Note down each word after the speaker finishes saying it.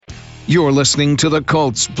You're listening to the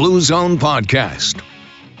Colts Blue Zone Podcast.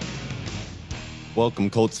 Welcome,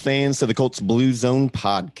 Colts fans, to the Colts Blue Zone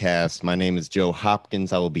Podcast. My name is Joe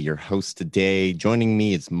Hopkins. I will be your host today. Joining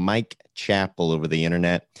me is Mike Chappell over the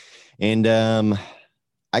internet. And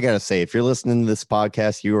I got to say, if you're listening to this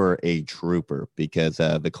podcast, you are a trooper because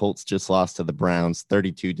the Colts just lost to the Browns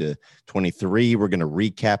 32-23. We're going to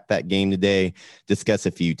recap that game today, discuss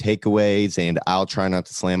a few takeaways, and I'll try not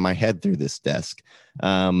to slam my head through this desk.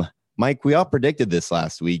 Mike, we all predicted this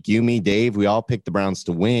last week. You, me, Dave, we all picked the Browns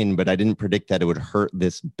to win, but I didn't predict that it would hurt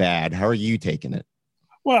this bad. How are you taking it?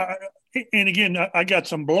 Well, and again, I got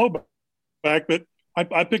some blowback, but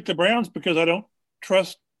I picked the Browns because I don't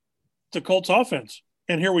trust the Colts offense.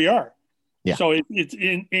 And here we are. Yeah. So and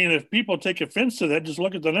if people take offense to that, just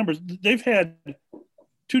look at the numbers. They've had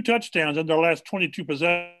 2 touchdowns in their last 22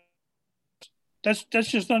 possessions. That's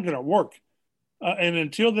just not going to work. And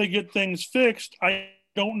until they get things fixed, I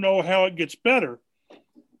don't know how it gets better.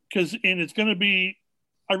 And it's going to be,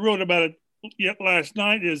 I wrote about it yet last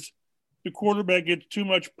night, is the quarterback gets too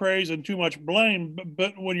much praise and too much blame.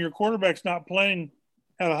 But when your quarterback's not playing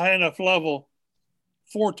at a high enough level,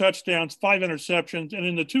 4 touchdowns, 5 interceptions, and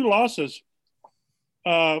in the 2 losses,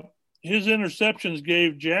 his interceptions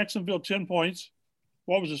gave Jacksonville 10 points.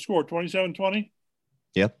 What was the score, 27-20?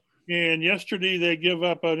 Yep. And yesterday they give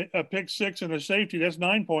up a pick 6 and a safety. That's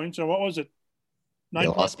 9 points. And what was it? They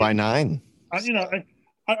lost by 9.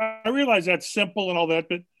 I realize that's simple and all that,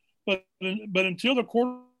 but until the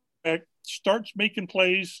quarterback starts making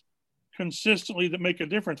plays consistently that make a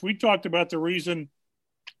difference, we talked about the reason.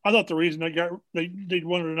 I thought the reason they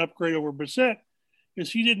wanted an upgrade over Brissett is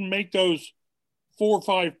he didn't make those 4 or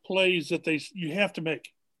 5 plays that you have to make.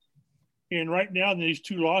 And right now in these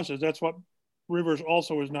 2 losses, that's what Rivers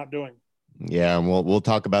also is not doing. Yeah, and we'll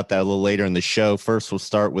talk about that a little later in the show. First, we'll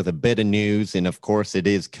start with a bit of news, and of course, it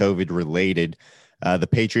is COVID related. The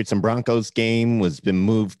Patriots and Broncos game was been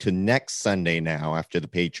moved to next Sunday now after the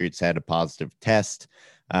Patriots had a positive test.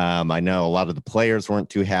 I know a lot of the players weren't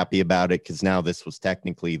too happy about it because now this was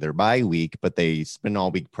technically their bye week, but they spent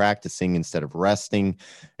all week practicing instead of resting.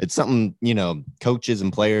 It's something, coaches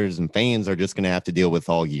and players and fans are just going to have to deal with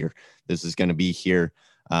all year. This is going to be here,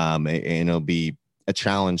 and it'll be a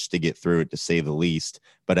challenge to get through it, to say the least,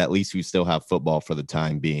 but at least we still have football for the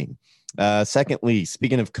time being. Secondly,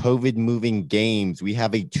 speaking of COVID moving games, we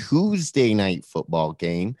have a Tuesday night football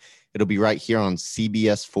game. It'll be right here on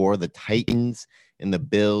CBS4, the Titans and the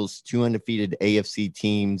Bills, 2 undefeated AFC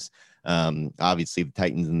teams. Obviously, the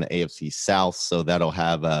Titans in the AFC South, so that'll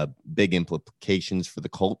have big implications for the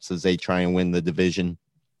Colts as they try and win the division.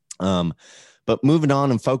 But moving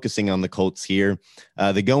on and focusing on the Colts here,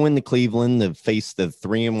 they go into Cleveland to face the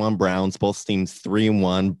 3-1 Browns. Both teams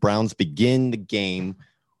 3-1. Browns begin the game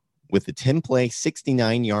with a 10-play,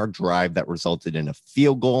 69-yard drive that resulted in a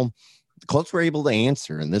field goal. The Colts were able to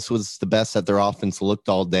answer, and this was the best that their offense looked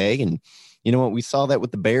all day. And you know what? We saw that with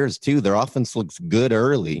the Bears, too. Their offense looks good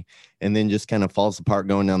early and then just kind of falls apart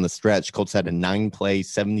going down the stretch. Colts had a 9-play,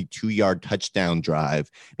 72-yard touchdown drive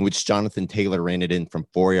in which Jonathan Taylor ran it in from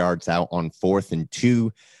 4 yards out on 4th and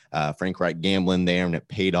 2. Frank Reich gambling there, and it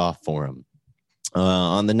paid off for him.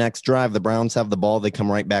 On the next drive, the Browns have the ball. They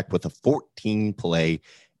come right back with a 14-play,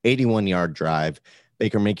 81-yard drive.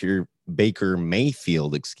 Baker Mayfield,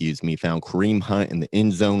 found Kareem Hunt in the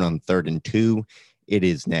end zone on 3rd and 2. It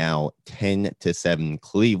is now 10-7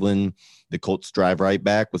 Cleveland. The Colts drive right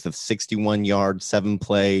back with a 61-yard,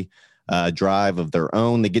 7-play drive of their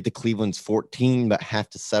own. They get to Cleveland's 14, but have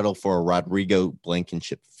to settle for a Rodrigo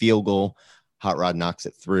Blankenship field goal. Hot Rod knocks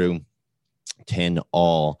it through,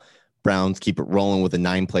 10-all. Browns keep it rolling with a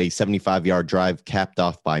 9-play, 75-yard drive capped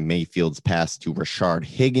off by Mayfield's pass to Rashard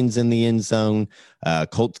Higgins in the end zone.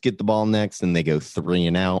 Colts get the ball next, and they go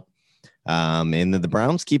 3-and-out. And then the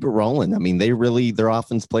Browns keep it rolling. I mean, their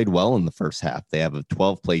offense played well in the first half. They have a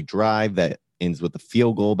 12-play drive that ends with a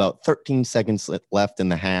field goal, about 13 seconds left in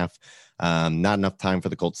the half. Not enough time for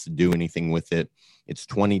the Colts to do anything with it. It's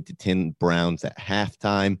 20-10 Browns at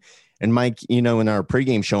halftime. And Mike, in our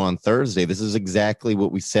pregame show on Thursday, this is exactly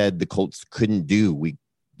what we said the Colts couldn't do.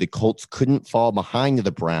 The Colts couldn't fall behind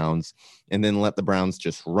the Browns and then let the Browns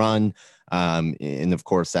just run. And, of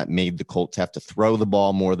course, that made the Colts have to throw the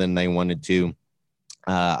ball more than they wanted to.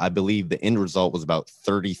 I believe the end result was about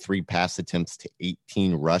 33 pass attempts to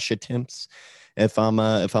 18 rush attempts, if I'm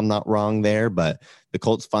not wrong there. But the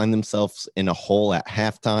Colts find themselves in a hole at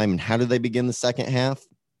halftime. And how do they begin the second half?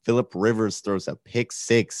 Phillip Rivers throws a pick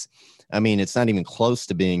 6. I mean, it's not even close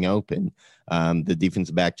to being open. The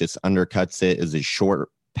defensive back just undercuts it as a short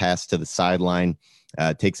pass to the sideline,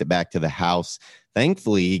 takes it back to the house.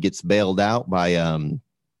 Thankfully, he gets bailed out by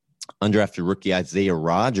Undrafted rookie Isaiah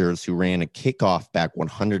Rodgers, who ran a kickoff back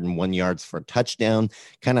 101 yards for a touchdown,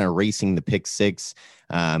 kind of erasing the pick six.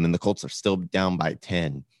 And the Colts are still down by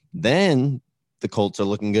 10. Then the Colts are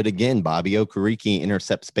looking good again. Bobby Okereke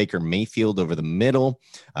intercepts Baker Mayfield over the middle,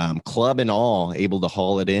 club and all, able to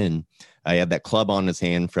haul it in. He had that club on his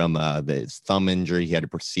hand from his thumb injury. He had a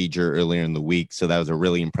procedure earlier in the week, so that was a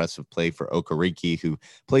really impressive play for Okereke, who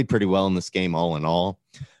played pretty well in this game all in all.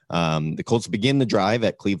 The Colts begin the drive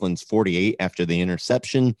at Cleveland's 48 after the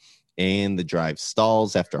interception, and the drive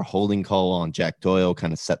stalls after a holding call on Jack Doyle,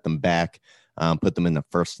 kind of set them back, put them in the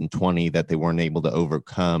 1st and 20 that they weren't able to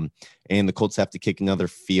overcome. And the Colts have to kick another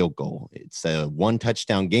field goal. It's a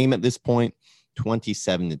 1-touchdown game at this point,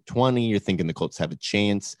 27-20. You're thinking the Colts have a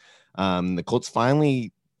chance. The Colts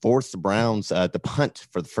finally force the Browns to punt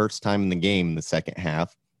for the first time in the game in the second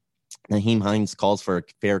half. Nyheim Hines calls for a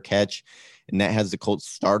fair catch, and that has the Colts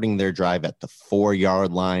starting their drive at the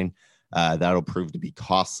 4-yard line. That'll prove to be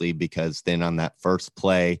costly because then on that first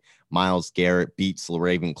play, Myles Garrett beats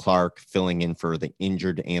LaRaven Clark, filling in for the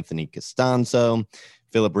injured Anthony Costanzo.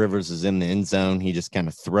 Phillip Rivers is in the end zone. He just kind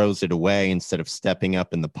of throws it away instead of stepping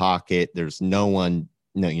up in the pocket. There's no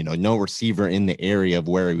receiver in the area of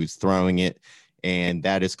where he was throwing it, and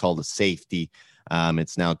that is called a safety.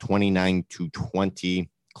 It's now 29-20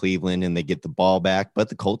 Cleveland, and they get the ball back, but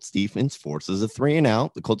the Colts defense forces a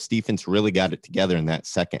 3-and-out. The Colts defense really got it together in that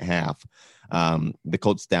second half. The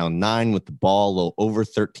Colts down 9 with the ball, a little over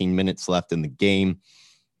 13 minutes left in the game.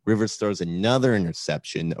 Rivers throws another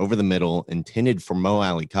interception over the middle intended for Mo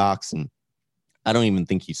Alley-Cox, and I don't even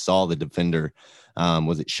think he saw the defender.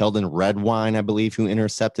 Was it Sheldon Redwine, I believe, who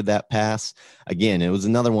intercepted that pass? Again, it was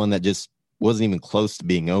another one that just wasn't even close to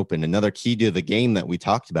being open. Another key to the game that we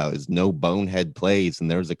talked about is no bonehead plays, and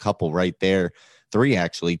there's a couple right there. 3,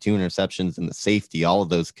 actually, 2 interceptions and the safety. All of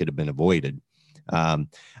those could have been avoided.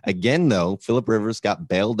 Again, though, Phillip Rivers got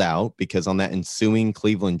bailed out because on that ensuing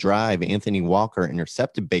Cleveland drive, Anthony Walker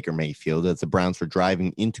intercepted Baker Mayfield as the Browns were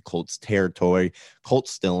driving into Colts territory. Colts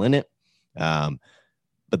still in it. But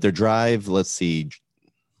their drive, let's see,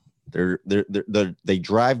 they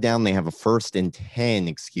drive down. They have a 1st and 10,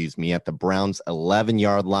 at the Browns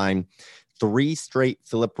 11-yard line. 3 straight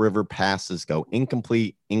Phillip Rivers passes go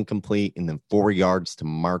incomplete, and then 4 yards to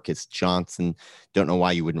Marcus Johnson. Don't know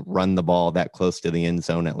why you wouldn't run the ball that close to the end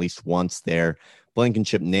zone at least once there.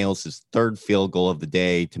 Blankenship nails his 3rd field goal of the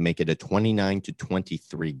day to make it a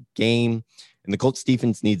 29-23 game. And the Colts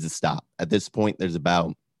defense needs to stop. At this point, there's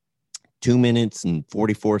about 2 minutes and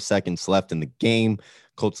 44 seconds left in the game.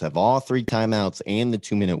 Colts have all 3 timeouts and the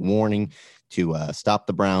 2-minute warning to stop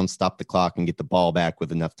the Browns, stop the clock, and get the ball back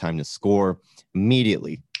with enough time to score.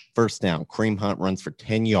 Immediately, 1st down, Kareem Hunt runs for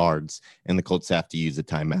 10 yards, and the Colts have to use a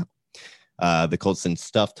timeout. The Colts then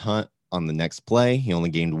stuffed Hunt on the next play. He only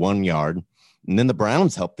gained 1 yard. And then the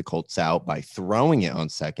Browns helped the Colts out by throwing it on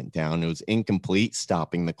 2nd down. It was incomplete,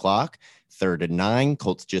 stopping the clock. 3rd and 9.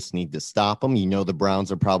 Colts just need to stop them. You know the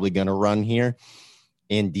Browns are probably going to run here.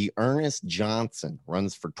 And D'Ernest Johnson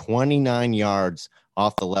runs for 29 yards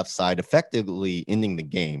off the left side, effectively ending the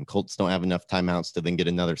game. Colts don't have enough timeouts to then get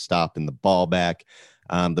another stop and the ball back.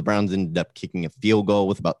 The Browns ended up kicking a field goal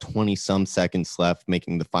with about 20-some seconds left,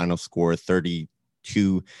 making the final score 32-29.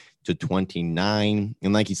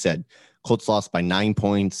 And like you said, Colts lost by 9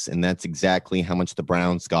 points, and that's exactly how much the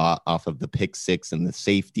Browns got off of the pick 6 and the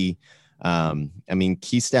safety.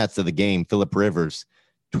 Key stats of the game, Phillip Rivers,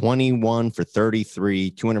 21 for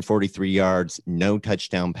 33, 243 yards, no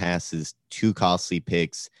touchdown passes, 2 costly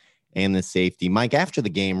picks, and the safety. Mike, after the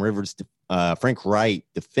game, Frank Wright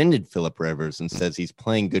defended Phillip Rivers and says he's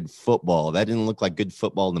playing good football. That didn't look like good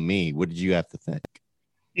football to me. What did you have to think?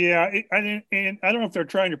 Yeah, I don't know if they're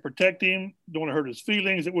trying to protect him, don't want to hurt his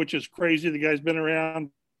feelings, which is crazy. The guy's been around,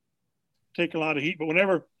 taking a lot of heat. But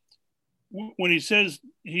when he says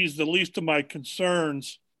he's the least of my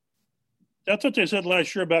concerns, that's what they said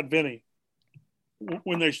last year about Vinny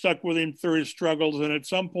when they stuck with him through his struggles. And at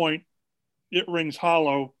some point, it rings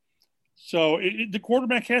hollow. So the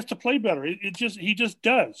quarterback has to play better. He just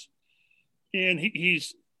does. And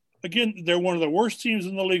he's, again, they're one of the worst teams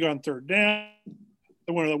in the league on 3rd down.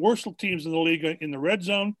 They're one of the worst teams in the league in the red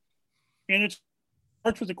zone. And it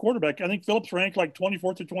starts with the quarterback. I think Phillips ranked like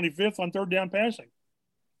 24th or 25th on 3rd down passing.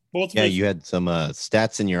 You had some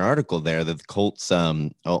stats in your article there that the Colts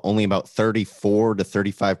only about 34 to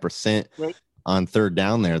 35% on 3rd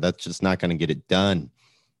down there. That's just not going to get it done.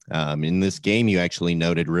 In this game, you actually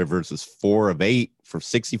noted Rivers was 4 of 8 for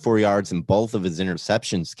 64 yards, and both of his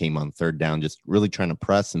interceptions came on 3rd down, just really trying to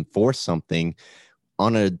press and force something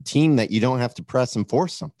on a team that you don't have to press and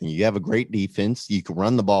force something. You have a great defense. You can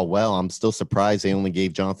run the ball well. I'm still surprised they only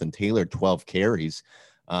gave Jonathan Taylor 12 carries.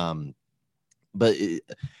 But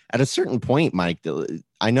at a certain point, Mike,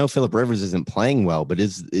 I know Phillip Rivers isn't playing well, but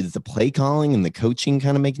is the play calling and the coaching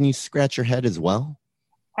kind of making you scratch your head as well?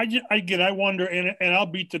 I wonder, and I'll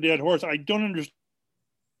beat the dead horse. I don't understand.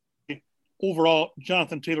 Overall,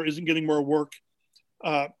 Jonathan Taylor isn't getting more work.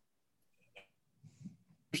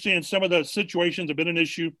 Understand some of the situations have been an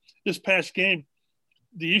issue. This past game,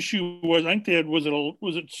 the issue was, I think they had, was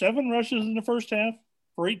it 7 rushes in the first half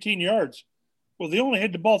for 18 yards? Well, they only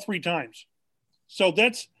had the ball 3 times. So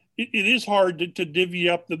it is hard to divvy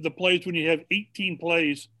up the plays when you have 18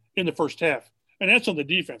 plays in the first half. And that's on the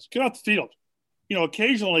defense. Get off the field.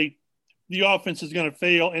 Occasionally the offense is going to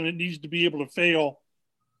fail, and it needs to be able to fail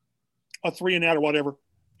a 3-and-out or whatever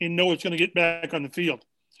and know it's going to get back on the field.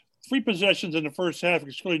 3 possessions in the first half,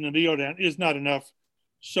 excluding the kneel down, is not enough.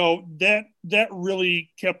 So that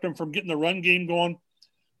really kept them from getting the run game going.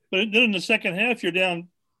 But then in the second half, you're down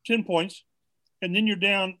 10 points, and then you're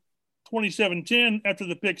down 27-10 after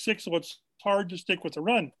the pick 6, so it's hard to stick with the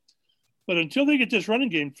run. But until they get this running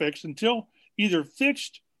game fixed, until either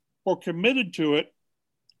fixed or committed to it,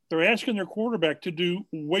 they're asking their quarterback to do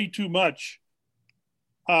way too much.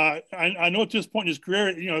 I know at this point in his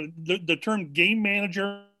career, the term game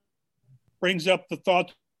manager brings up the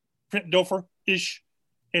thought Trent Dilfer-ish,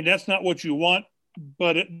 and that's not what you want.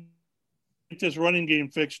 But this running game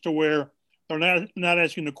fixed to where they're not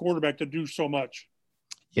asking the quarterback to do so much.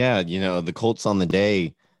 Yeah, the Colts on the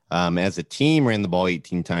day as a team ran the ball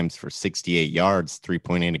 18 times for 68 yards,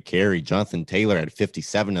 3.8 a carry. Jonathan Taylor had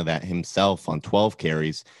 57 of that himself on 12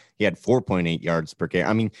 carries. He had 4.8 yards per carry.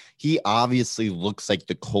 I mean, he obviously looks like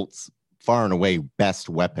the Colts' far and away best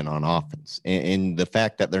weapon on offense. And the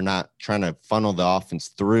fact that they're not trying to funnel the offense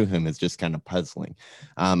through him is just kind of puzzling.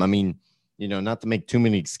 I mean, not to make too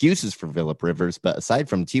many excuses for Phillip Rivers, but aside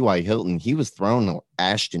from T.Y. Hilton, he was throwing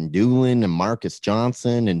Ashton Doolin and Marcus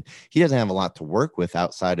Johnson, and he doesn't have a lot to work with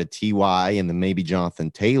outside of T.Y. and then maybe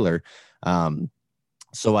Jonathan Taylor.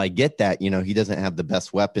 So I get that, he doesn't have the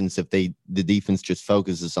best weapons. If the defense just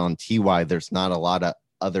focuses on T.Y., there's not a lot of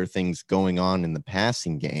other things going on in the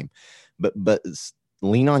passing game. But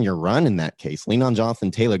lean on your run in that case. Lean on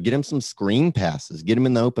Jonathan Taylor. Get him some screen passes. Get him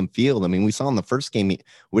in the open field. I mean, we saw in the first game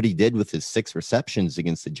what he did with his 6 receptions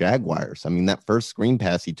against the Jaguars. I mean, that first screen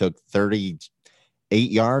pass, he took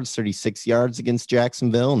 38 yards, 36 yards against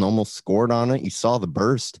Jacksonville and almost scored on it. You saw the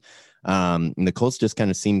burst. And the Colts just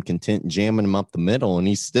kind of seemed content jamming him up the middle, and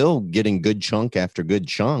he's still getting good chunk after good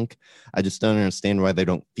chunk. I just don't understand why they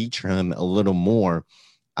don't feature him a little more.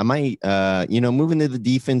 I might, moving to the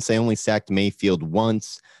defense, they only sacked Mayfield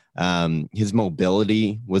once. His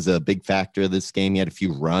mobility was a big factor of this game. He had a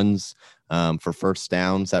few runs for first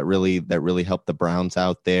downs that really helped the Browns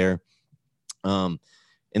out there. And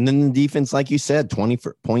then the defense, like you said, 20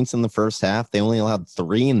 points in the first half. They only allowed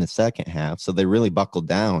 3 in the second half, so they really buckled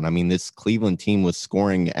down. I mean, this Cleveland team was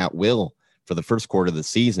scoring at will for the first quarter of the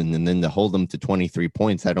season, and then to hold them to 23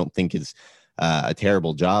 points, I don't think is a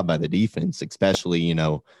terrible job by the defense, especially,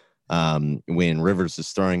 when Rivers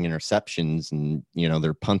is throwing interceptions and,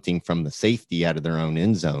 they're punting from the safety out of their own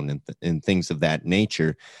end zone and things of that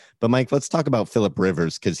nature. But Mike, let's talk about Phillip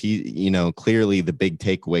Rivers, because he, clearly the big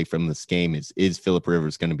takeaway from this game is Phillip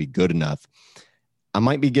Rivers going to be good enough? I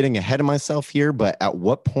might be getting ahead of myself here, but at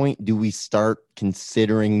what point do we start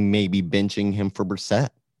considering maybe benching him for Brissett?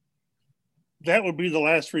 That would be the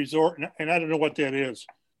last resort, and I don't know what that is.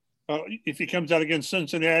 If he comes out against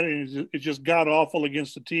Cincinnati and is just god awful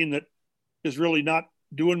against a team that is really not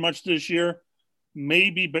doing much this year,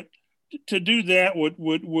 maybe. But to do that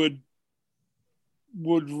would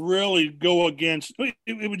really go against.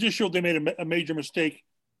 It would just show they made a major mistake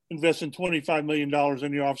investing $25 million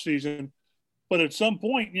in the offseason. But at some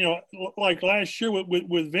point, like last year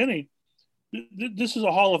with Vinny, this is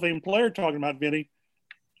a Hall of Fame player talking about Vinny,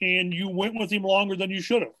 and you went with him longer than you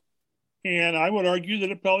should have. And I would argue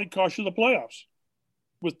that it probably cost you the playoffs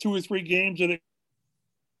with 2 or 3 games.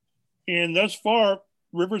 And thus far,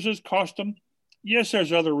 Rivers has cost them. Yes,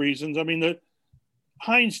 there's other reasons. I mean, the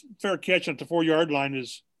Hines fair catch at the 4-yard line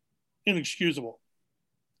is inexcusable.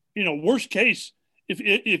 Worst case,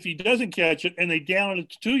 if he doesn't catch it and they down it at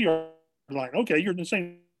the 2-yard line, okay, you're the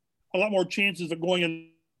same. A lot more chances of going in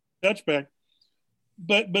touchback.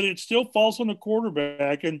 But it still falls on the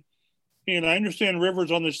quarterback. And I understand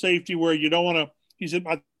Rivers on the safety where you don't want to – he said,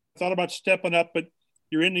 I thought about stepping up, but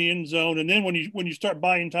you're in the end zone. And then when you start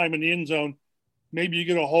buying time in the end zone, maybe you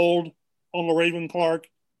get a hold on LaRaven Clark.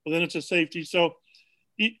 Well, then it's a safety. So,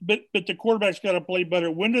 but the quarterback's got to play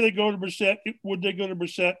better. When do they go to Brissett? Would they go to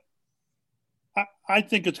Brissett? I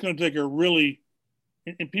think it's going to take a really,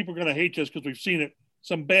 and people are going to hate this because we've seen it,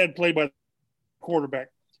 some bad play by the quarterback.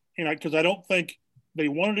 Because I don't think they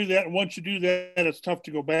want to do that. And once you do that, it's tough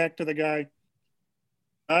to go back to the guy.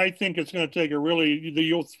 I think it's going to take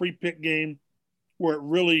the old 3-pick game where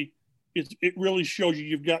it really shows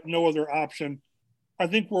you've got no other option. I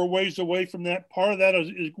think we're ways away from that. Part of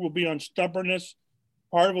that will be on stubbornness.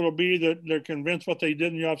 Part of it will be that they're convinced what they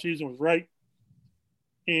did in the offseason was right.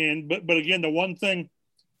 But again, the one thing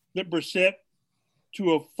that Brissett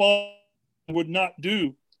to a fault would not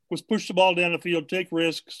do was push the ball down the field, take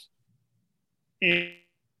risks. And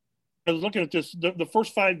I was looking at this, the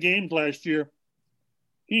first 5 games last year,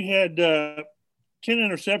 he had 10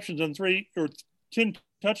 interceptions and 10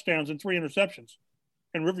 touchdowns and 3 interceptions.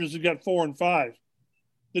 And Rivers has got 4 and 5.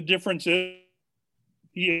 The difference is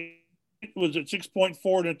he was at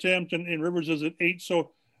 6.4 an attempt and Rivers is at 8.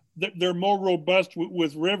 So they're more robust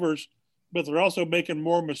with Rivers, but they're also making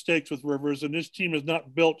more mistakes with Rivers. And this team is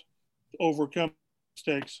not built to overcome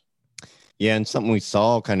mistakes. Yeah, and something we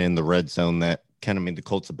saw kind of in the red zone that kind of made the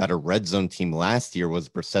Colts a better red zone team last year was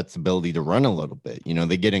Brissett's ability to run a little bit.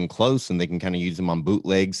 They get in close and they can kind of use him on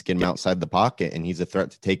bootlegs, get him outside the pocket, and he's a threat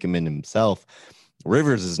to take him in himself.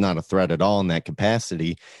 Rivers is not a threat at all in that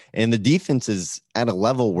capacity. And the defense is at a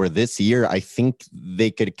level where this year, I think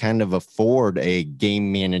they could kind of afford a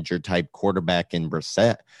game manager type quarterback in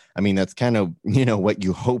Brissett. I mean, that's kind of, what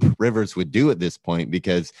you hope Rivers would do at this point,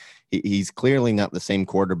 because he's clearly not the same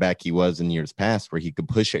quarterback he was in years past where he could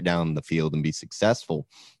push it down the field and be successful.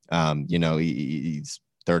 He's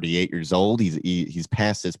 38 years old. He's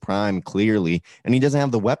past his prime clearly, and he doesn't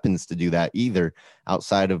have the weapons to do that either,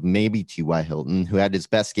 outside of maybe T.Y. Hilton, who had his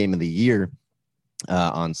best game of the year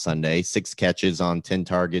on Sunday, 6 catches on 10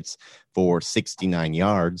 targets for 69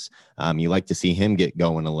 yards. You like to see him get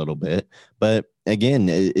going a little bit, but again,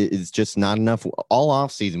 it's just not enough. All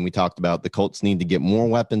offseason, we talked about the Colts need to get more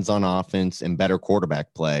weapons on offense and better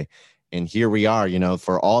quarterback play. And here we are,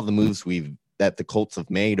 for all the moves that the Colts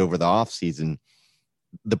have made over the offseason,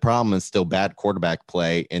 the problem is still bad quarterback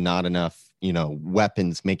play and not enough,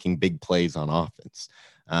 weapons making big plays on offense.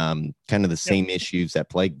 Kind of the same issues that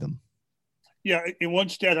plagued them. Yeah, in one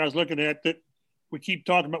stat I was looking at that we keep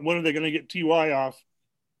talking about, when are they going to get T.Y. off?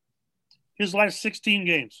 His last 16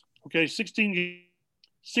 games,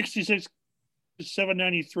 66,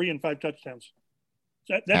 793, and 5 touchdowns.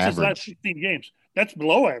 That's average. His last 16 games. That's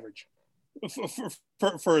below average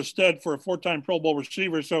for a stud, for a 4-time Pro Bowl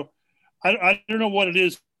receiver. So I don't know what it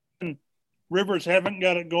is. Rivers haven't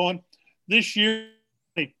got it going. This year,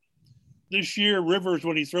 Rivers,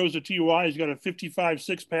 when he throws a T.Y., he's got a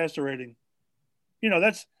 55.6 passer rating.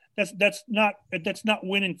 That's not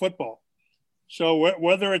winning football. So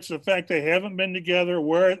whether it's the fact they haven't been together,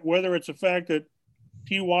 whether it's the fact that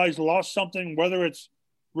T.Y.'s lost something, whether it's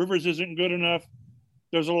Rivers isn't good enough,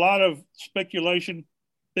 there's a lot of speculation.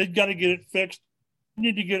 They've got to get it fixed. They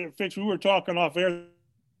need to get it fixed. We were talking off air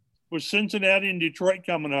with Cincinnati and Detroit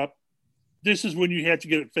coming up. This is when you have to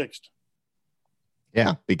get it fixed.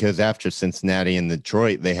 Yeah, because after Cincinnati and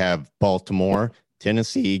Detroit, they have Baltimore,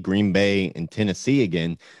 Tennessee, Green Bay, and Tennessee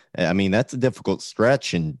again. I mean, that's a difficult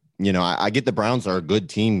stretch. And, I get the Browns are a good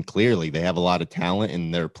team. Clearly, they have a lot of talent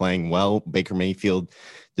and they're playing well. Baker Mayfield,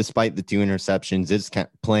 despite the 2 interceptions, is kind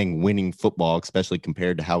of playing winning football, especially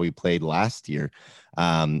compared to how he played last year.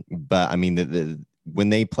 But I mean, when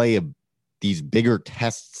they play these bigger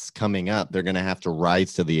tests coming up, they're going to have to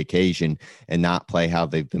rise to the occasion and not play how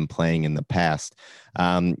they've been playing in the past.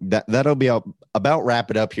 That'll be about wrap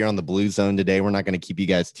it up here on the Blue Zone today. We're not going to keep you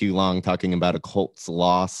guys too long talking about a Colts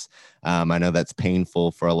loss. I know that's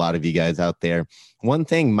painful for a lot of you guys out there. One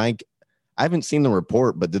thing, Mike, I haven't seen the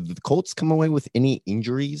report, but did the Colts come away with any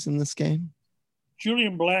injuries in this game?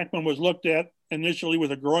 Julian Blackmon was looked at initially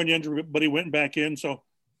with a groin injury, but he went back in. So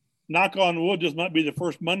knock on wood, this might be the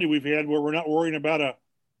first Monday we've had where we're not worrying about a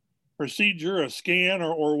procedure, a scan,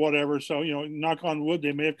 or whatever. So, knock on wood,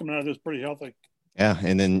 they may have come out of this pretty healthy. Yeah,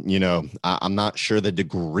 and then, I'm not sure the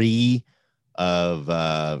degree of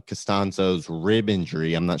Costanzo's rib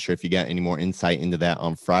injury. I'm not sure if you got any more insight into that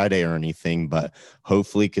on Friday or anything, but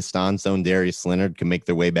hopefully Costanzo and Darius Leonard can make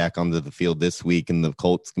their way back onto the field this week, and the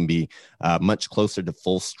Colts can be much closer to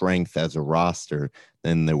full strength as a roster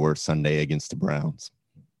than they were Sunday against the Browns.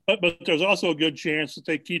 But there's also a good chance that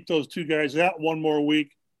they keep those 2 guys out one more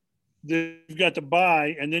week. They've got to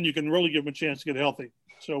bye, and then you can really give them a chance to get healthy.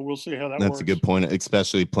 So we'll see how that works. That's a good point,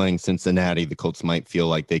 especially playing Cincinnati. The Colts might feel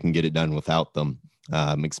like they can get it done without them,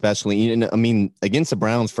 especially, against the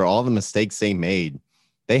Browns, for all the mistakes they made.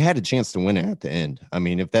 they had a chance to win it at the end. I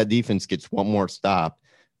mean, if that defense gets one more stop,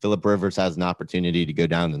 Phillip Rivers has an opportunity to go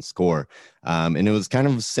down and score. And it was kind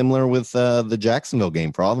of similar with the Jacksonville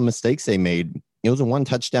game. For all the mistakes they made, it was a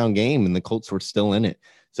 1-touchdown game, and the Colts were still in it.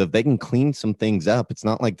 So if they can clean some things up, it's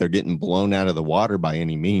not like they're getting blown out of the water by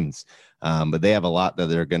any means. But they have a lot that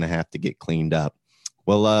they're going to have to get cleaned up.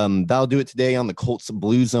 Well, that'll do it today on the Colts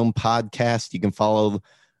Blue Zone podcast. You can follow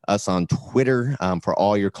us on Twitter for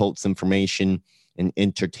all your Colts information and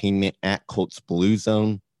entertainment at Colts Blue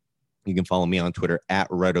Zone. You can follow me on Twitter at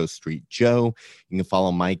Redo Street Joe. You can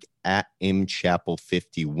follow Mike at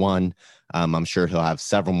mchappell51. I'm sure he'll have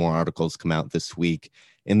several more articles come out this week.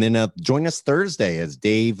 And then join us Thursday as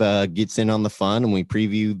Dave gets in on the fun and we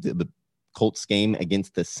preview the Colts game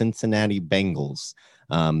against the Cincinnati Bengals.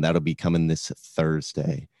 That'll be coming this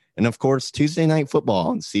Thursday. And, of course, Tuesday Night Football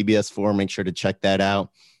on CBS4. Make sure to check that out.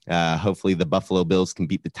 Hopefully the Buffalo Bills can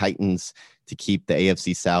beat the Titans to keep the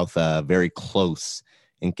AFC South very close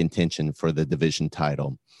in contention for the division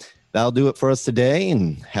title. That'll do it for us today,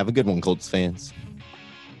 and have a good one, Colts fans.